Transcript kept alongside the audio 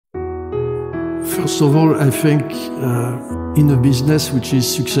First of all, I think in a business which is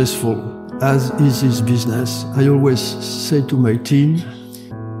successful, as is this business, I always say to my team,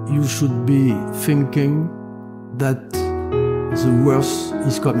 you should be thinking that the worst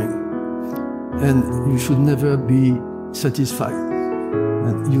is coming. And you should never be satisfied.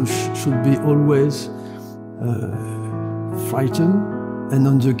 And you should be always frightened and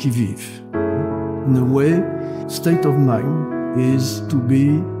on the qui-vive. In a way, state of mind is to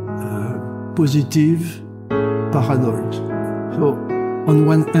be positive, paranoid. So on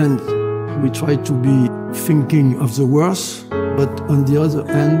one hand, we try to be thinking of the worst, but on the other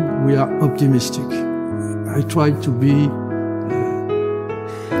hand, we are optimistic. I try to be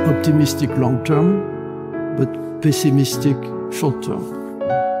optimistic long term, but pessimistic short term.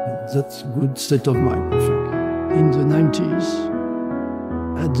 That's a good state of mind, I think. In the 90s,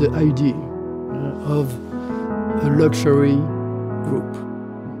 I had the idea of a luxury group.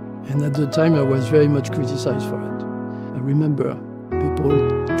 And at the time, I was very much criticized for it. I remember people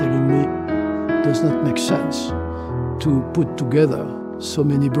telling me it does not make sense to put together so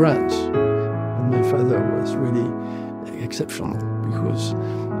many brands. And my father was really exceptional because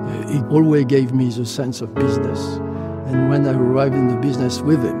it always gave me the sense of business. And when I arrived in the business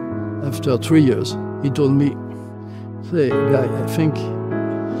with him, after 3 years, he told me, "Say, guy, I think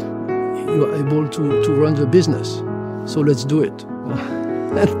you're able to run the business, so let's do it."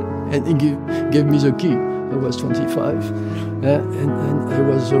 And he gave me the key. I was 25, and I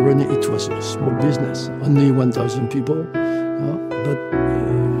was running. It was a small business, only 1,000 people, but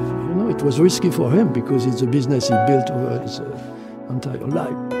it was risky for him because it's a business he built over his entire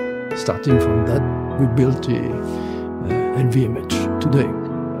life. Starting from that, we built LVMH today,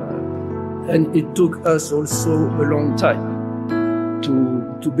 and it took us also a long time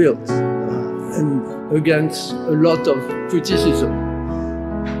to build, and against a lot of criticism.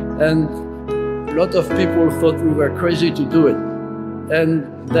 And a lot of people thought we were crazy to do it. And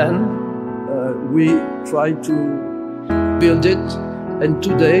then we tried to build it. And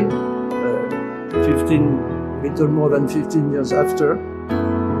today, little more than 15 years after,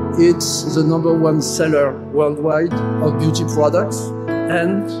 it's the #1 seller worldwide of beauty products.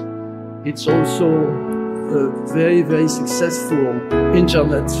 And it's also a very, very successful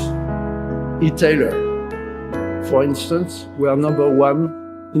internet retailer. For instance, we are #1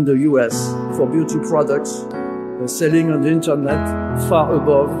 in the US for beauty products, selling on the internet far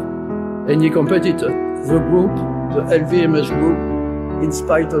above any competitor. The group, the LVMH group, in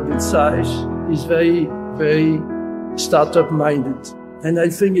spite of its size, is very, very startup-minded. And I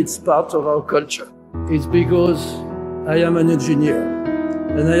think it's part of our culture. It's because I am an engineer,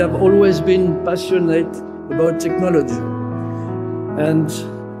 and I have always been passionate about technology. And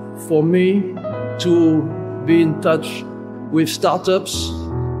for me to be in touch with startups,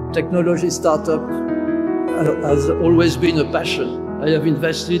 technology startup has always been a passion. I have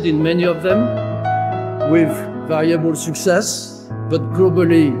invested in many of them with variable success, but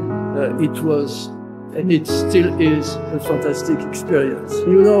globally it was, and it still is, a fantastic experience.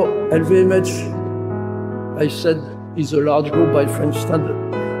 You know, LVMH, I said, is a large group by French standard.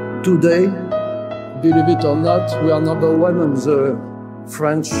 Today, believe it or not, we are #1 on the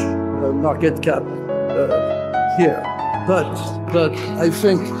French market cap here. But I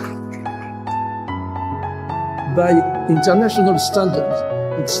think by international standards,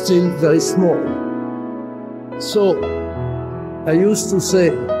 it's still very small. So I used to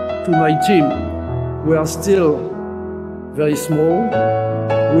say to my team, we are still very small,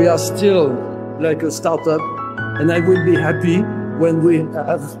 we are still like a startup, and I will be happy when we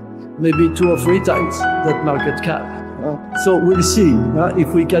have maybe 2 or 3 times that market cap. So we'll see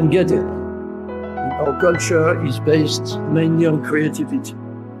if we can get it. Our culture is based mainly on creativity.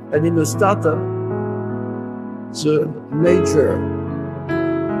 And in a startup, the major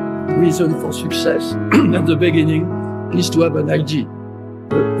reason for success at the beginning is to have an idea,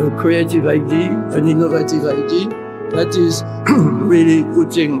 a creative idea, an innovative idea that is really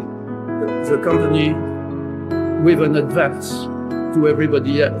putting the company with an advance to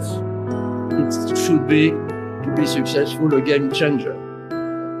everybody else. It should be, to be successful, a game changer.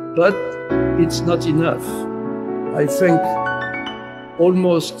 But it's not enough. I think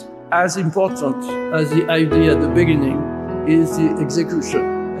almost as important as the idea at the beginning is the execution,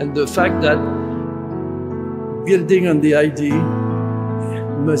 and the fact that building on the idea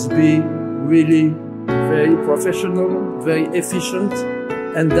must be really very professional, very efficient,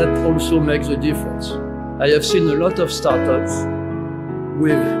 and that also makes a difference. I have seen a lot of startups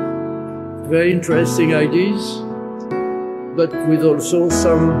with very interesting ideas, but with also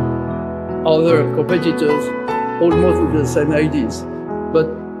some other competitors almost with the same ideas. But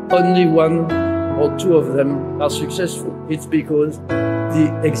only one or two of them are successful, it's because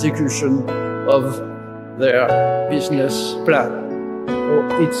the execution of their business plan. So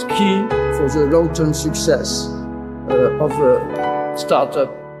it's key for the long-term success of a startup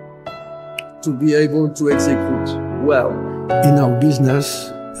to be able to execute well. In our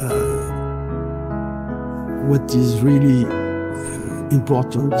business, what is really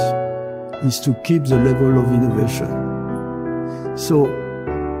important is to keep the level of innovation. So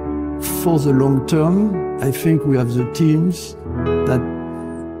for the long term, I think we have the teams that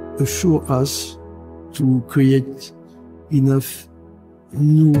assure us to create enough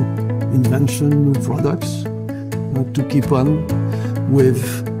new invention, new products, to keep on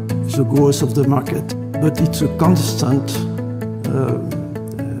with the growth of the market. But it's a constant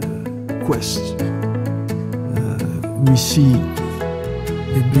quest. We see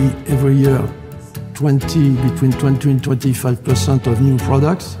maybe every year between 20 and 25% of new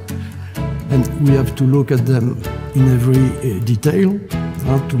products, and we have to look at them in every detail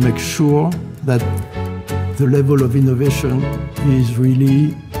to make sure that the level of innovation is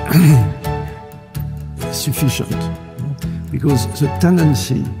really sufficient. Because the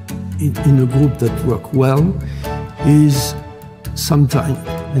tendency in a group that works well is sometimes,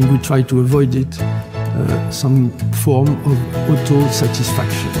 and we try to avoid it, some form of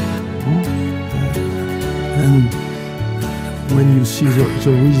auto-satisfaction. And when you see the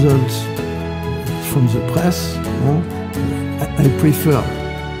results from the press, I prefer,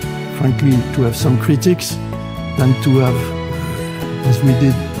 frankly, to have some critics than to have, as we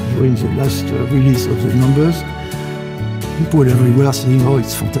did during the last release of the numbers, people everywhere saying, oh,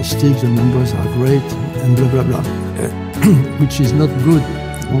 it's fantastic, the numbers are great, and blah, blah, blah, which is not good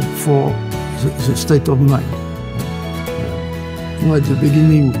for the state of mind. At the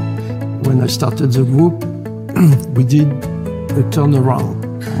beginning, when I started the group, we did a turnaround.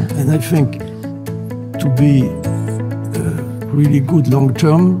 And I think to be really good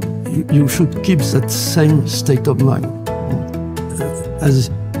long-term, you should keep that same state of mind. As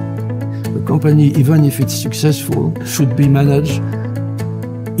a company, even if it's successful, should be managed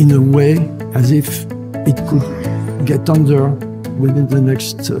in a way as if it could get under within the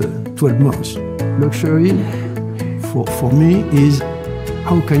next 12 months. Luxury, for me, is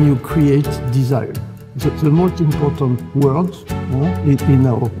how can you create desire? The most important word in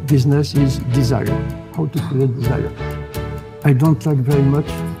our business is desire. How to create desire. I don't like very much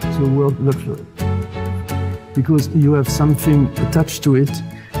the word luxury, because you have something attached to it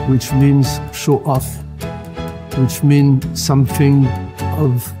which means show off, which means something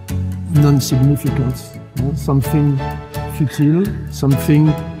of non-significance, something futile, something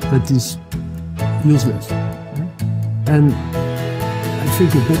that is useless. And I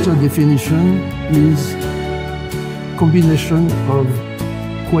think a better definition is combination of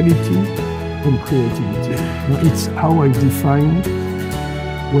quality and creativity. It's how I define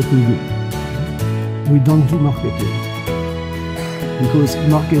what we do. We don't do marketing, because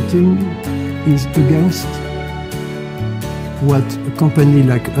marketing is against what a company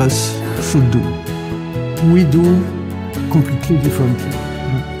like us should do. We do completely differently.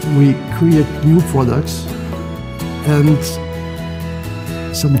 We create new products, and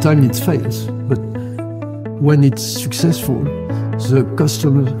sometimes it fails, but when it's successful, the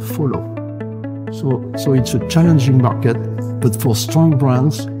customers follow. So it's a challenging market, but for strong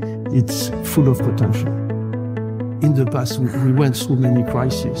brands, it's full of potential. In the past, we went through many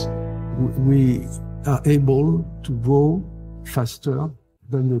crises. We are able to grow faster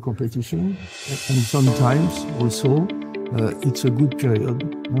than the competition, and sometimes also it's a good period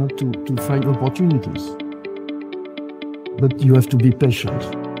to find opportunities. But you have to be patient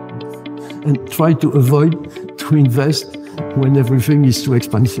and try to avoid to invest when everything is too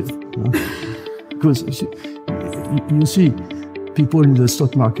expensive. Because you see people in the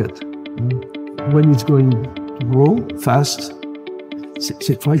stock market, when it's going to grow fast,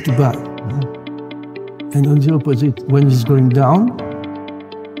 they try to buy. And on the opposite, when it's going down,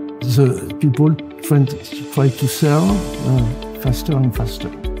 the people try to sell faster and faster,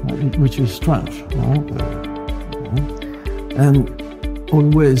 which is strange. And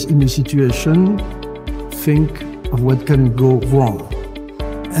always in a situation, think of what can go wrong.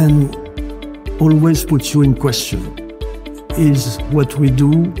 And always puts you in question. Is what we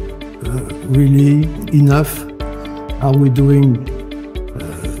do really enough? Are we doing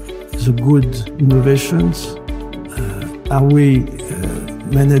the good innovations? Are we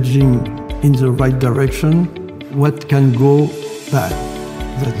managing in the right direction? What can go bad?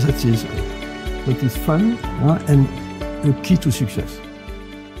 That is fun and the key to success.